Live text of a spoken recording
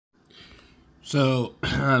So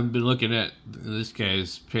I've been looking at this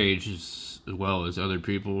guy's page as well as other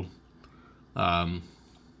people, and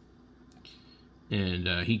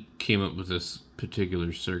he came up with this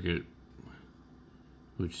particular circuit,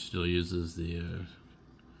 which still uses the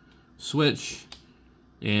switch,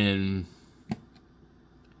 and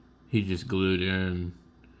he just glued in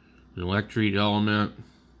an Electret element,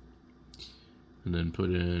 and then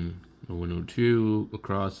put in a 102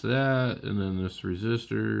 across that, and then this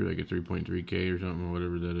resistor, like a 3.3K or something, or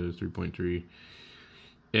whatever that is, 3.3.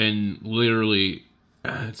 And literally,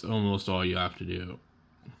 it's almost all you have to do.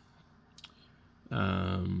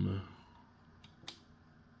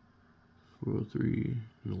 403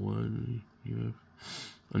 and 1. Yeah.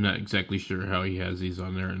 I'm not exactly sure how he has these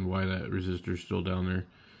on there and why that resistor is still down there,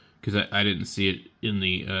 because I didn't see it in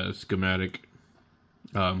the schematic.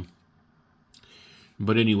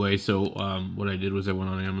 But anyway, so what I did was I went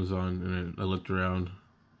on Amazon and I looked around,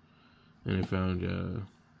 and I found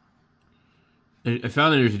that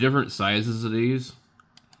there's different sizes of these.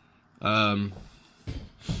 I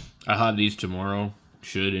have these tomorrow,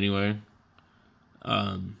 should anyway.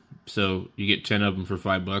 So you get 10 of them for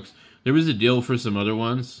 $5. There was a deal for some other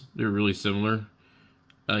ones. They're really similar,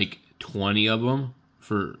 like 20 of them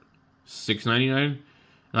for $6.99.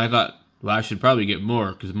 And I thought, well, I should probably get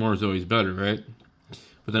more, because more is always better, right?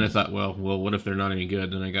 But then I thought, well, what if they're not any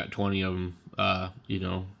good? Then I got 20 of them. You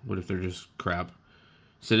know, what if they're just crap?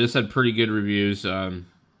 So this had pretty good reviews. And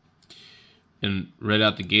right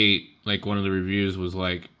out the gate, like one of the reviews was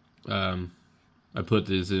like, I put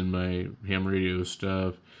this in my ham radio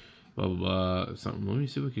stuff, blah, blah, blah, something. Let me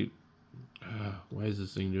see if we could, why is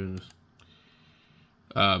this thing doing this?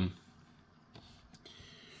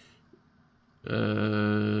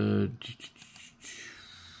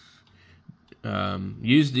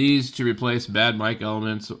 Use these to replace bad mic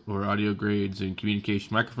elements or audio grades in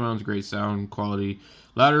communication microphones. Great sound quality,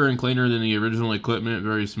 louder and cleaner than the original equipment.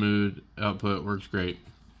 Very smooth output, works great.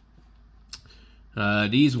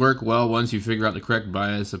 These work well once you figure out the correct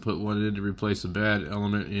bias. I put one in to replace a bad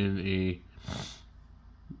element in a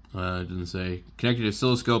it didn't say. Connected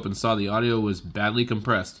oscilloscope and saw the audio was badly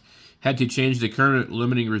compressed. Had to change the current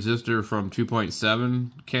limiting resistor from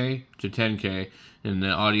 2.7K to 10K, and the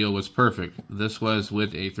audio was perfect. This was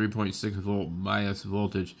with a 3.6 volt bias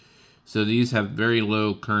voltage. So these have very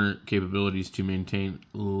low current capabilities to maintain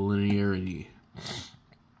linearity.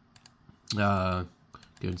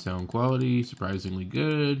 Good sound quality, surprisingly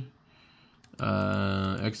good.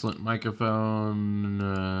 Excellent microphone.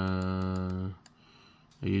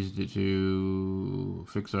 I used it to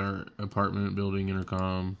fix our apartment building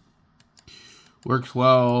intercom. Works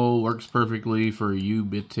well, works perfectly for a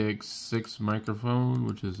UBitix 6 microphone,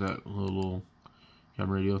 which is that little ham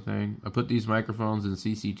radio thing. I put these microphones in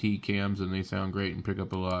CCT cams and they sound great and pick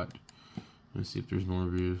up a lot. Let's see if there's more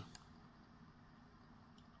reviews.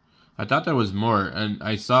 I thought there was more, and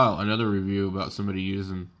I saw another review about somebody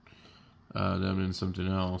using them in something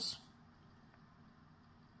else.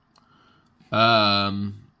 I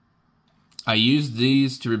used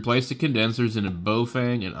these to replace the condensers in a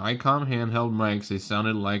Bofang and ICOM handheld mics. They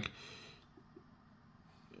sounded like...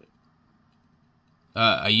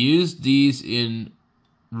 I used these in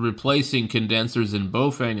replacing condensers in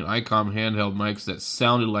Bofang and ICOM handheld mics that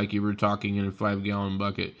sounded like you were talking in a 5-gallon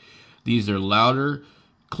bucket. These are louder,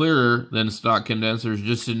 clearer than stock condensers.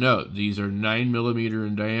 Just to note, these are 9mm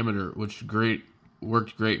in diameter, which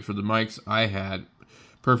worked great for the mics I had.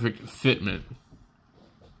 Perfect fitment.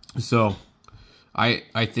 So,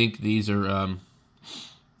 I think these are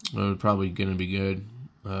probably going to be good.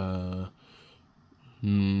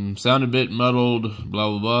 Sound a bit muddled, blah,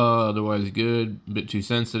 blah, blah, otherwise good, a bit too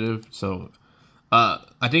sensitive. So,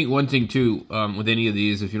 I think one thing, too, with any of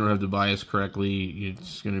these, if you don't have the bias correctly,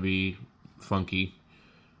 it's going to be funky.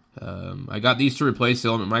 I got these to replace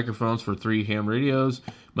element microphones for 3 ham radios.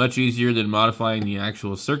 Much easier than modifying the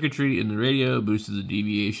actual circuitry in the radio. Boosted the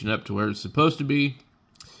deviation up to where it's supposed to be.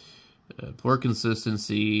 Poor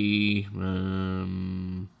consistency.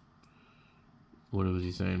 What was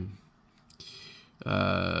he saying?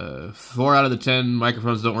 4 out of the 10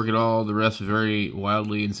 microphones don't work at all. The rest vary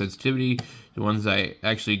wildly in sensitivity. The ones I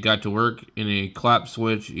actually got to work in a clap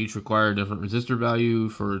switch each require a different resistor value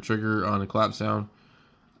for a trigger on a clap sound.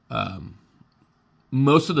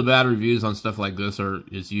 Most of the bad reviews on stuff like this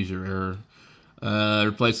is user error.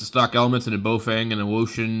 Replace the stock elements in a Bofang and a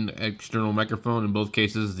Woshin external microphone. In both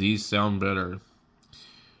cases, these sound better.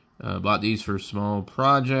 Bought these for small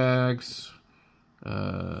projects.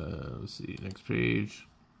 Let's see, next page.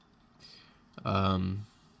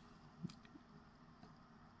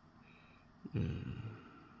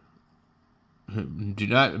 do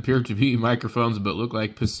not appear to be microphones, but look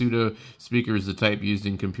like pseudo speakers, the type used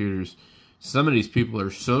in computers. Some of these people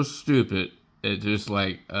are so stupid. It's just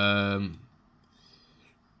like, wow.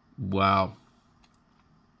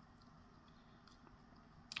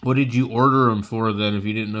 What did you order them for then if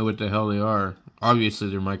you didn't know what the hell they are? Obviously,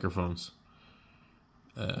 they're microphones.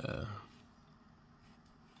 Let's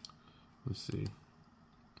see.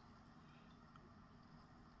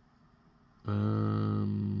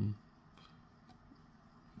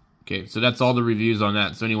 Okay, so that's all the reviews on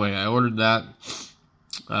that. So anyway, I ordered that.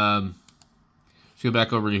 Let's go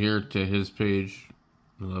back over to here to his page.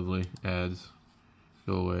 Lovely ads.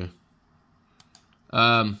 Go away.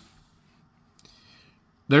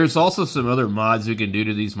 There's also some other mods we can do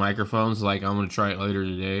to these microphones. Like I'm going to try it later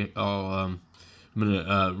today. I'm going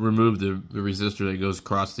to remove the resistor that goes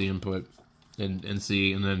across the input and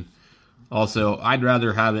see. And then also, I'd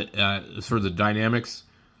rather have it for the dynamics,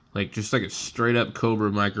 like just like a straight up Cobra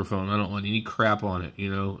microphone. I don't want any crap on it, you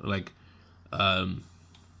know. Like,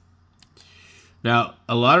 now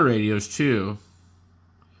a lot of radios too,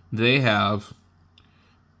 they have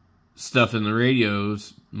stuff in the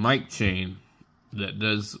radio's mic chain that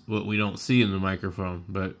does what we don't see in the microphone.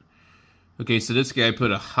 But okay, so this guy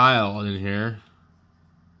put a Heil in here.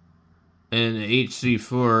 And an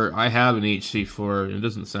HC4, I have an HC4. It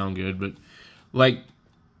doesn't sound good, but like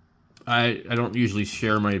I don't usually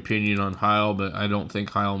share my opinion on Heil, but I don't think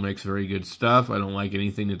Heil makes very good stuff. I don't like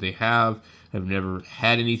anything that they have. I've never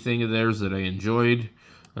had anything of theirs that I enjoyed,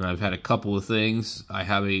 and I've had a couple of things. I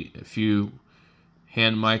have a few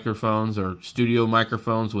hand microphones or studio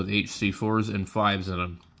microphones with HC4s and 5s in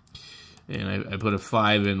them. And I put a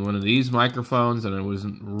 5 in one of these microphones, and I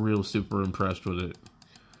wasn't real super impressed with it.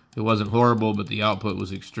 It wasn't horrible, but the output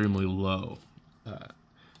was extremely low.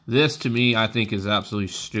 This, to me, I think is absolutely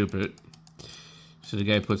stupid. So the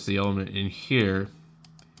guy puts the element in here,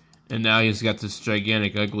 and now he's got this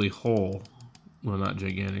gigantic, ugly hole. Well, not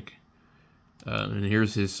gigantic. And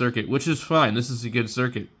here's his circuit, which is fine. This is a good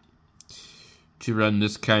circuit to run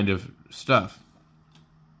this kind of stuff.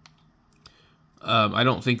 I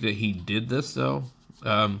don't think that he did this, though.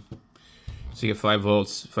 So you get 5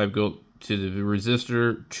 volts, 5 volt to the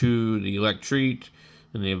resistor, to the Electret,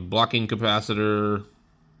 and they have blocking capacitor,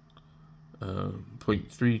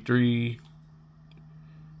 0.33.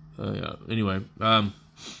 Yeah. Anyway, I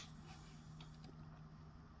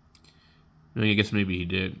guess maybe he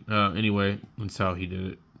did. Anyway, that's how he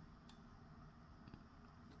did it.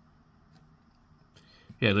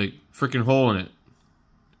 Yeah, like freaking hole in it.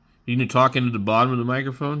 You need to talk into the bottom of the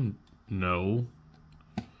microphone? No,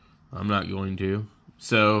 I'm not going to.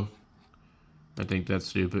 So I think that's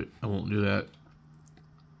stupid. I won't do that.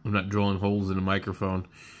 I'm not drilling holes in a microphone.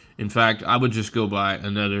 In fact, I would just go buy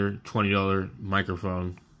another $20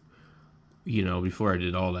 microphone, you know, before I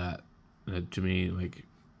did all that. To me, like,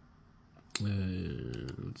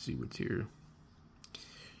 let's see what's here.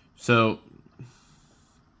 So,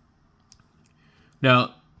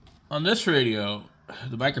 now, on this radio,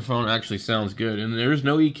 the microphone actually sounds good, and there's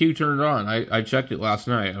no EQ turned on. I checked it last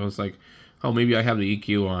night. I was like, oh, maybe I have the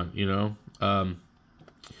EQ on, you know?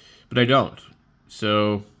 But I don't.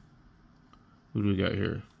 So, what do we got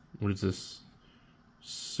here? What is this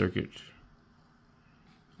circuit?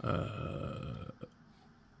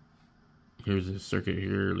 Here's this circuit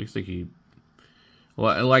here. It looks like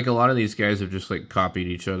like a lot of these guys have just like copied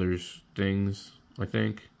each other's things, I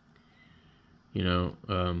think. You know,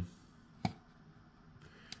 they're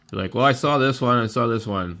like, well, I saw this one, and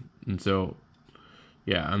so,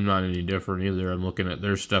 yeah, I'm not any different either. I'm looking at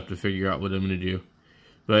their stuff to figure out what I'm going to do.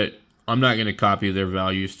 But I'm not going to copy their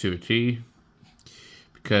values to a T,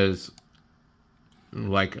 because,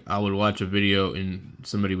 like, I would watch a video and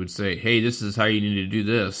somebody would say, hey, this is how you need to do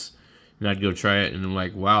this. And I'd go try it, and I'm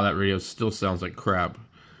like, wow, that radio still sounds like crap.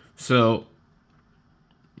 So,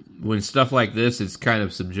 when stuff like this, it's kind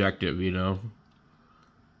of subjective, you know,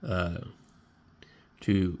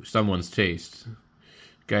 to someone's taste.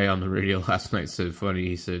 Guy on the radio last night said, funny,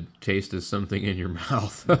 he said, taste is something in your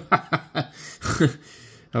mouth.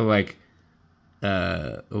 I'm like,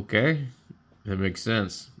 okay, that makes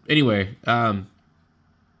sense. Anyway,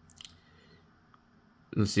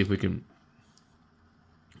 let's see if we can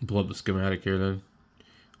pull up the schematic here then.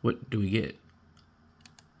 What do we get?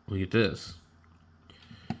 We get this.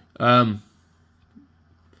 I'm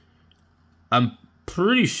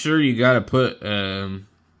pretty sure you got to put the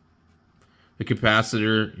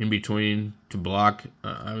capacitor in between to block.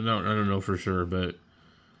 I don't know for sure, but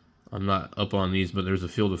I'm not up on these. But there's a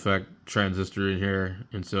field effect transistor in here,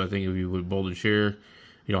 and so I think if you would voltage here,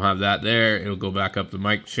 you don't have that there. It'll go back up the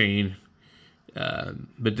mic chain.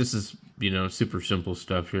 But this is super simple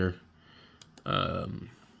stuff here. But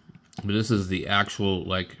this is the actual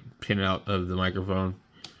like pinout of the microphone.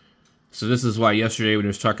 So this is why yesterday when I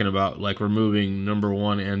was talking about like removing number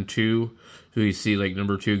 1 and 2, so you see like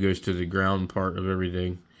number 2 goes to the ground part of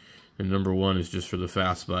everything, and number 1 is just for the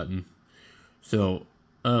fast button. So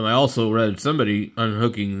I also read somebody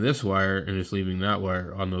unhooking this wire and just leaving that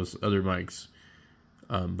wire on those other mics.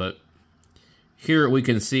 But here we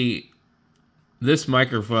can see this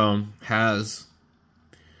microphone has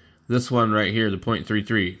this one right here, the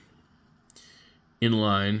 0.33 in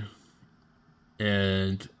line,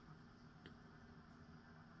 and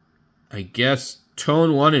I guess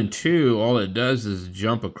tone 1 and 2, all it does is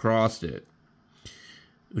jump across it,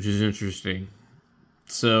 which is interesting.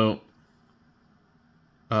 So,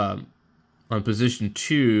 on position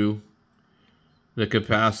 2, the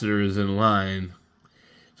capacitor is in line.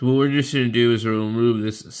 So what we're just going to do is we'll remove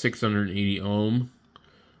this 680 ohm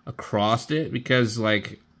across it, because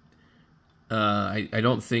like, I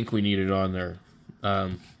don't think we need it on there.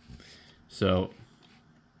 So,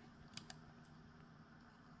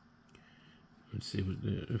 let's see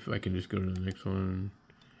if I can just go to the next one.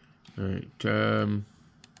 All right.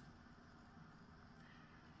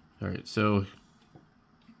 All right. So,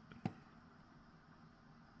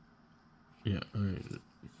 yeah. All right.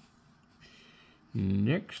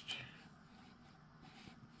 Next.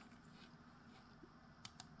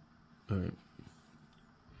 All right.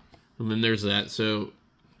 And then there's that. So,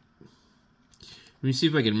 let me see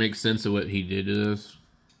if I can make sense of what he did to this.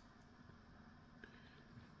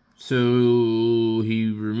 So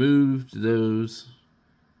he removed those.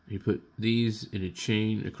 He put these in a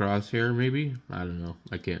chain across here, maybe? I don't know.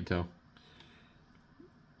 I can't tell.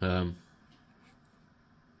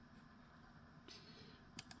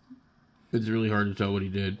 It's really hard to tell what he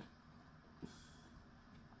did.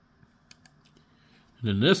 And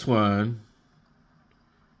then this one,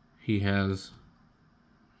 he has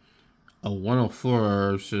a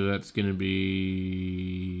 104, so that's going to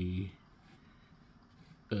be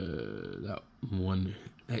that one.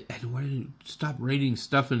 I why did you stop rating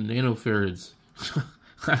stuff in nanofarads?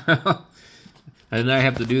 And I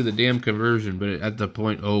have to do the damn conversion, but at the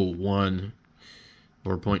 0.01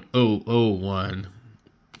 or 0.001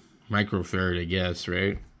 microfarad, I guess,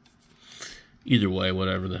 right? Either way,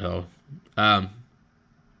 whatever the hell. A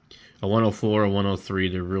 104, a 103,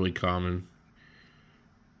 they're really common.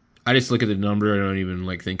 I just look at the number. I don't even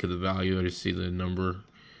like think of the value. I just see the number.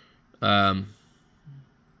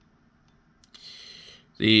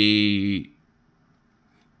 The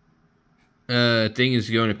thing is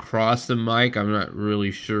going across the mic. I'm not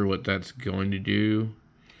really sure what that's going to do.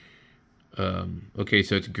 Okay,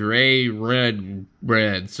 so it's gray, red,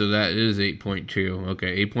 red. So that is 8.2.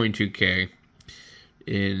 Okay, 8.2K.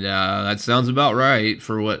 And that sounds about right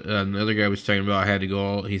for what the other guy was talking about. I had to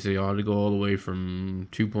go he said I had to go all the way from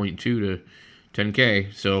 2.2 to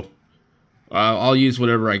 10K. So I'll use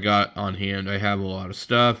whatever I got on hand. I have a lot of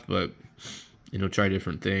stuff, but try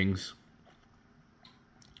different things.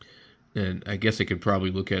 And I guess I could probably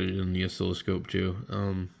look at it in the oscilloscope too.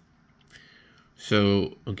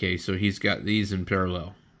 So okay, so he's got these in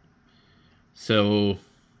parallel. So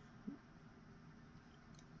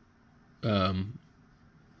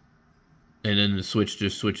and then the switch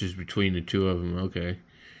just switches between the two of them. Okay,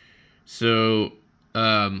 so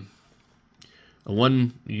a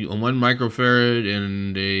 1 microfarad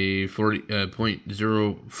and a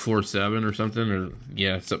 0.047 or something, or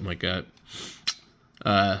yeah, something like that.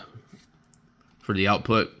 For the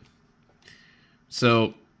output.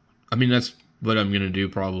 So, I mean, that's what I'm gonna do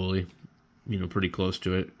probably. Pretty close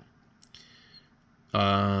to it.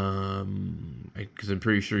 Because I'm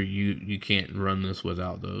pretty sure you can't run this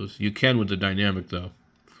without those. You can with the dynamic though.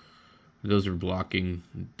 Those are blocking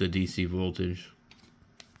the DC voltage.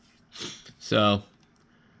 So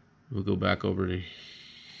we'll go back over to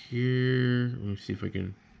here. Let me see if I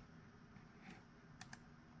can.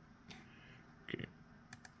 Okay.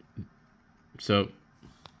 So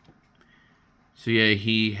yeah,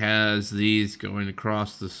 he has these going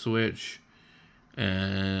across the switch.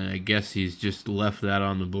 And I guess he's just left that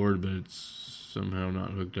on the board, but it's somehow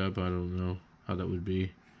not hooked up. I don't know how that would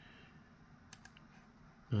be.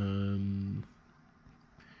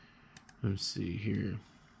 Let's see here.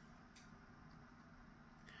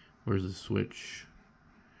 Where's the switch?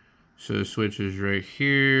 So the switch is right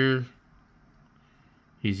here.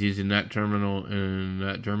 He's using that terminal and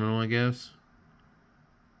that terminal, I guess.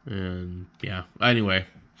 And yeah, anyway,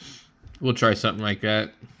 we'll try something like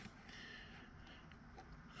that.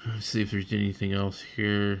 Let's see if there's anything else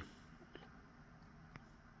here.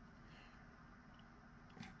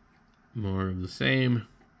 More of the same.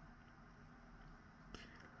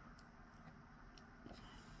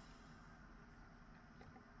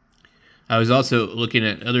 I was also looking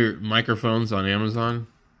at other microphones on Amazon,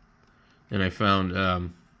 and I found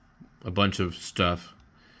a bunch of stuff.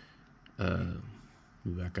 Move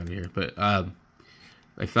back out of here, but I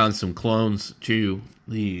found some clones to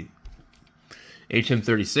the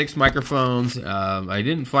HM36 microphones. I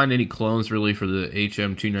didn't find any clones really for the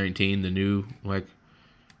HM219, the new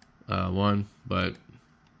one, but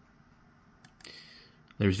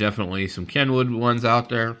there's definitely some Kenwood ones out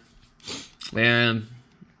there, and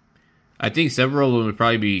I think several of them would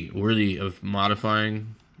probably be worthy of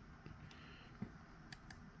modifying.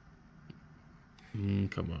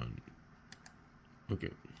 Come on.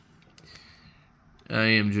 Okay. I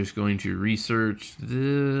am just going to research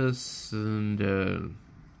this and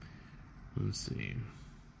let's see.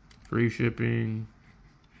 Free shipping.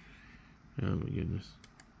 Oh my goodness.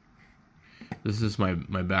 This is my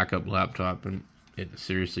backup laptop and it's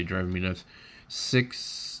seriously driving me nuts.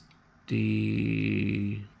 60.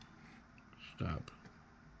 Stop.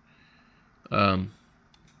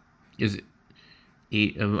 Is it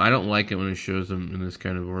 8? I don't like it when it shows them in this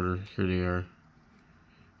kind of order. Here they are.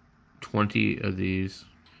 20 of these.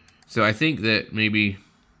 So I think that maybe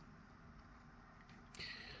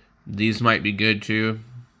these might be good too.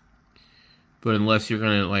 But unless you're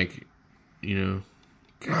gonna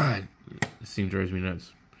God, this thing drives me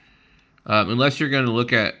nuts. Unless you're gonna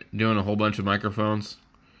look at doing a whole bunch of microphones,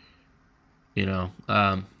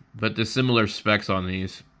 but the similar specs on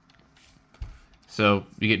these. So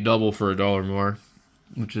you get double for $1 more,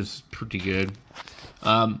 which is pretty good.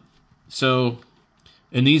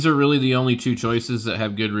 And these are really the only 2 choices that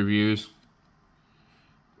have good reviews.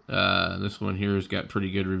 This one here has got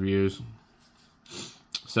pretty good reviews.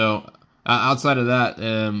 So outside of that,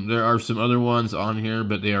 there are some other ones on here,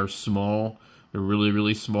 but they are small. They're really,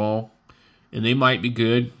 really small. And they might be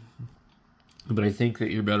good, but I think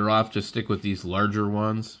that you're better off to stick with these larger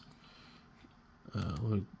ones. Let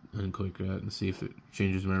me unclick that and see if it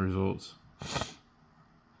changes my results.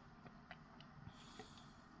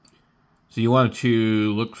 So you want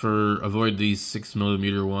to avoid these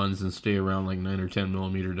 6mm ones and stay around like 9 or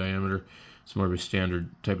 10mm diameter. It's more of a standard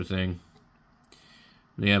type of thing.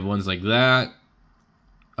 They have ones like that.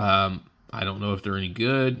 I don't know if they're any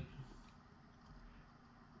good.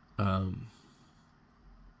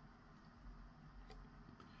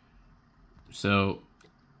 So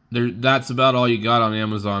that's about all you got on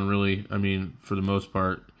Amazon, really. I mean, for the most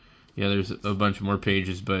part. Yeah, there's a bunch more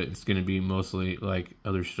pages, but it's going to be mostly like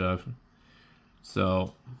other stuff.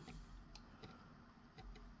 So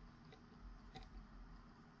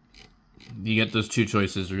you get those 2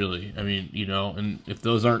 choices, really. I mean, and if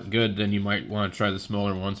those aren't good, then you might want to try the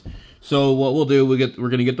smaller ones. So what we'll do, we're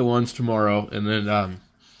going to get the ones tomorrow, and then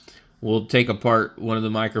we'll take apart one of the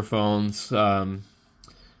microphones, and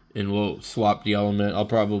we'll swap the element. I'll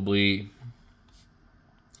probably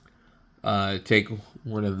take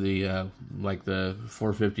one of the like the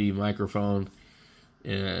 450 microphone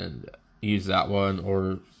and use that one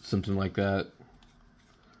or something like that.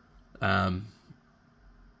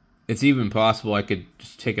 It's even possible I could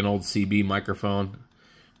just take an old CB microphone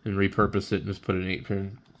and repurpose it and just put an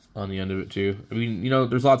 8-pin on the end of it too. I mean,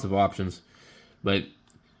 there's lots of options, but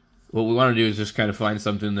what we want to do is just kind of find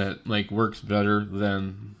something that works better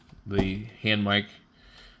than the hand mic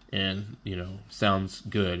and sounds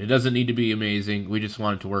good. It doesn't need to be amazing. We just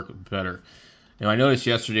want it to work better. I noticed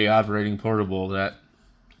yesterday operating portable that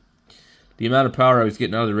the amount of power I was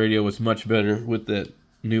getting out of the radio was much better with the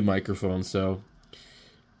new microphone. So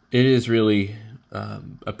it is really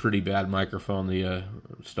a pretty bad microphone, the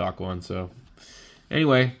stock one. So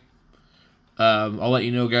anyway, I'll let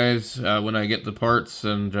you know, guys, when I get the parts,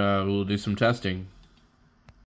 and we'll do some testing.